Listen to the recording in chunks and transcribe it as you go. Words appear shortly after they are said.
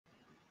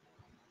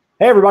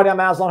Hey, everybody, I'm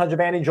Aslan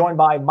Hajavandi, joined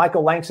by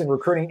Michael Langston,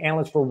 recruiting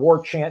analyst for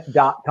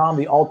Warchant.com,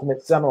 the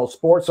ultimate Seminole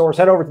sports source.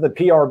 Head over to the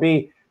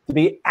PRB to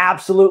be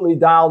absolutely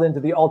dialed into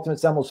the ultimate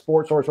Seminole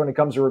sports source when it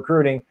comes to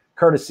recruiting,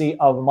 courtesy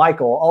of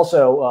Michael.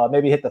 Also,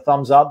 maybe hit the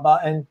thumbs up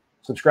button,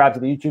 subscribe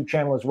to the YouTube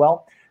channel as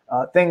well.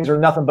 Things are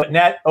nothing but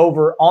net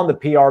over on the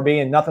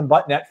PRB and nothing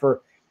but net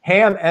for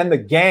Ham and the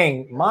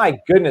gang. My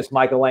goodness,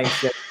 Michael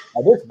Langston,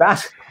 this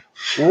basketball.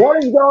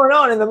 What is going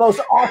on in the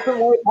most awesome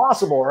way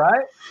possible,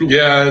 right?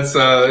 Yeah, it's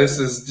this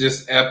is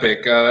just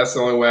epic. That's the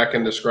only way I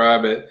can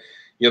describe it.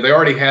 You know, they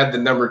already had the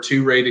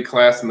 #2 rated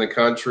class in the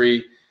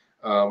country.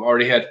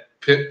 Already had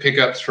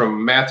pickups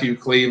from Matthew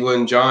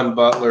Cleveland, John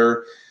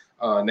Butler,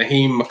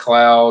 Naheem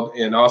McLeod,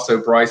 and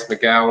also Bryce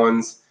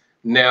McGowan's.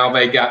 Now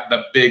they got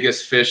the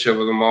biggest fish of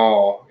them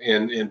all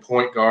in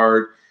point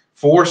guard,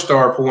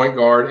 4-star point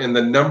guard, and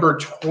the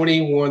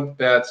 #21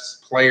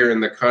 best player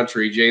in the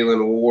country,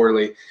 Jalen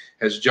Warley,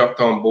 has jumped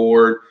on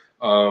board.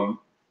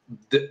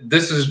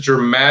 This is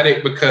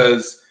dramatic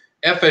because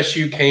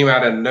FSU came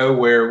out of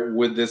nowhere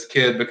with this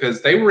kid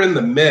because they were in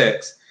the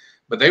mix,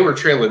 but they were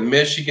trailing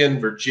Michigan,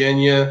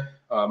 Virginia,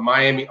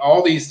 Miami,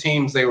 all these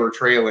teams they were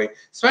trailing,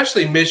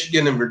 especially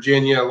Michigan and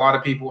Virginia. A lot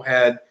of people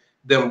had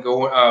them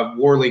going,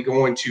 Warley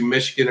going to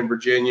Michigan and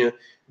Virginia.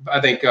 I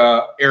think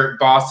Eric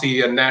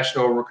Bossi, a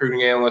national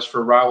recruiting analyst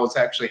for Rivals,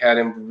 actually had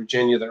him for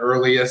Virginia the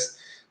earliest.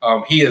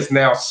 He has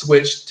now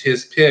switched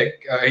his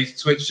pick. He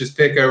switched his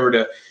pick over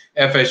to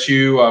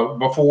FSU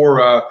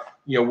before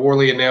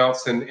Warley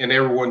announced, and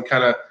everyone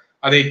kind of,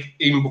 I think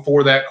even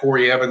before that,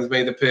 Corey Evans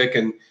made the pick.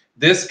 And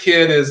this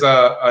kid is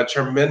a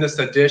tremendous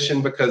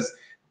addition because,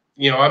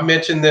 I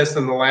mentioned this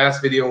in the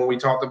last video when we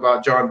talked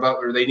about John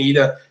Butler. They need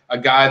a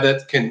guy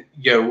that can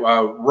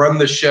run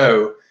the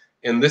show,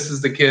 and this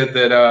is the kid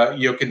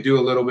that can do a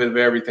little bit of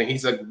everything.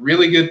 He's a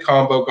really good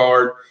combo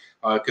guard.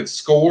 Can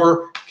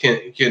score,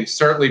 can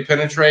certainly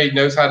penetrate,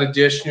 knows how to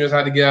dish, knows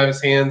how to get out of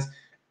his hands.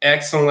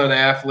 Excellent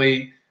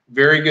athlete,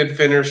 very good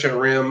finish at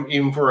rim,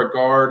 even for a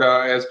guard,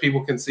 as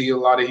people can see a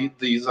lot of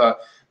these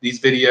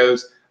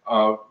videos.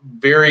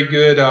 Very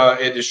good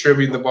at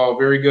distributing the ball,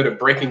 very good at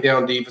breaking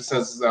down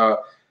defenses.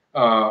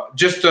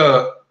 Just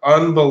a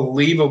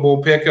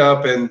unbelievable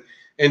pickup.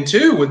 And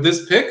two, with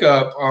this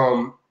pickup,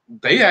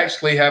 they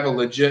actually have a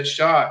legit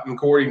shot. And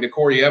according to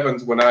Corey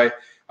Evans, when I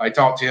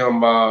talked to him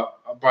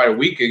about a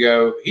week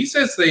ago, he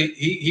says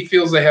he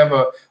feels they have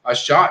a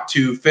shot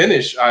to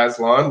finish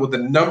Aslan with the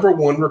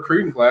 #1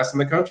 recruiting class in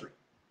the country.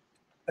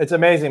 It's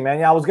amazing, man.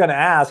 Yeah, I was going to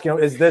ask,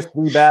 is this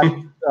the best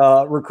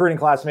recruiting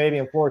class maybe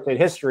in Florida State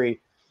history?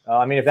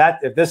 I mean, if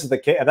that's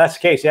the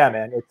case, yeah,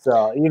 man. It's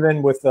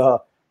even with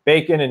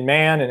Bacon and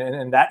Mann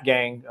and that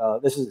gang,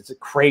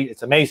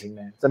 it's amazing,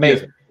 man. It's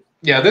amazing.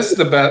 Yeah, this is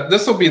the best.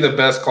 This will be the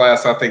best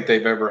class I think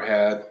they've ever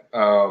had.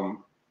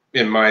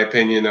 In my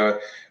opinion,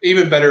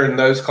 even better in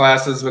those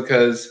classes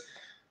because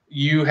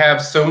you have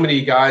so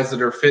many guys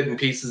that are fitting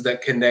pieces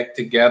that connect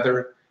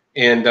together,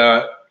 and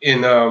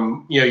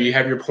you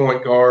have your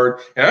point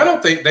guard, and I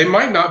don't think they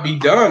might not be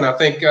done. I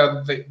think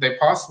they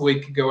possibly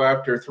could go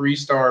after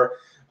 3-star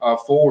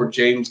forward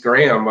James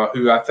Graham,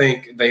 who I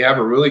think they have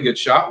a really good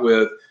shot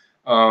with.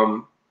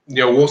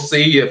 We'll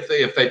see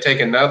if they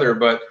take another,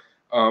 but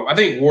I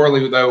think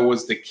Warley though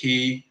was the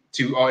key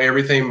to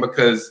everything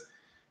because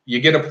you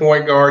get a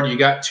point guard, you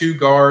got 2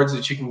 guards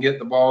that you can get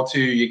the ball to,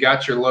 you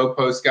got your low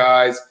post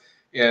guys,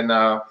 and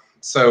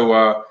so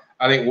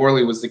I think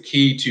Warley was the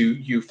key to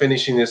you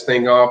finishing this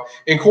thing off.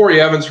 And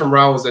Corey Evans from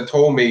Rivals had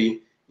told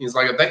me, he's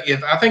like,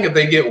 if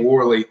they get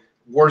Warley,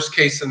 worst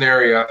case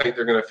scenario, I think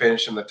they're going to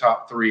finish in the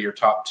top 3 or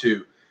top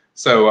 2.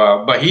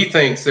 So, but he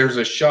thinks there's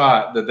a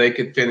shot that they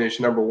could finish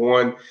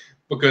 #1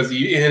 because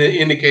he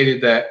indicated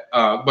that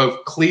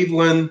both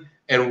Cleveland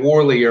and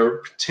Warley are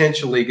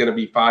potentially going to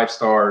be 5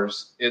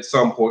 stars at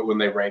some point when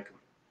they rank them.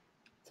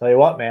 Tell you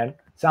what, man,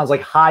 sounds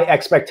like high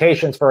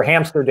expectations for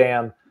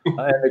Amsterdam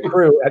and the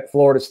crew at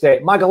Florida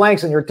State. Michael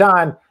Langston, your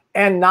time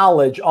and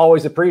knowledge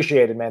always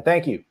appreciated, man.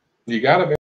 Thank you. You got it, man.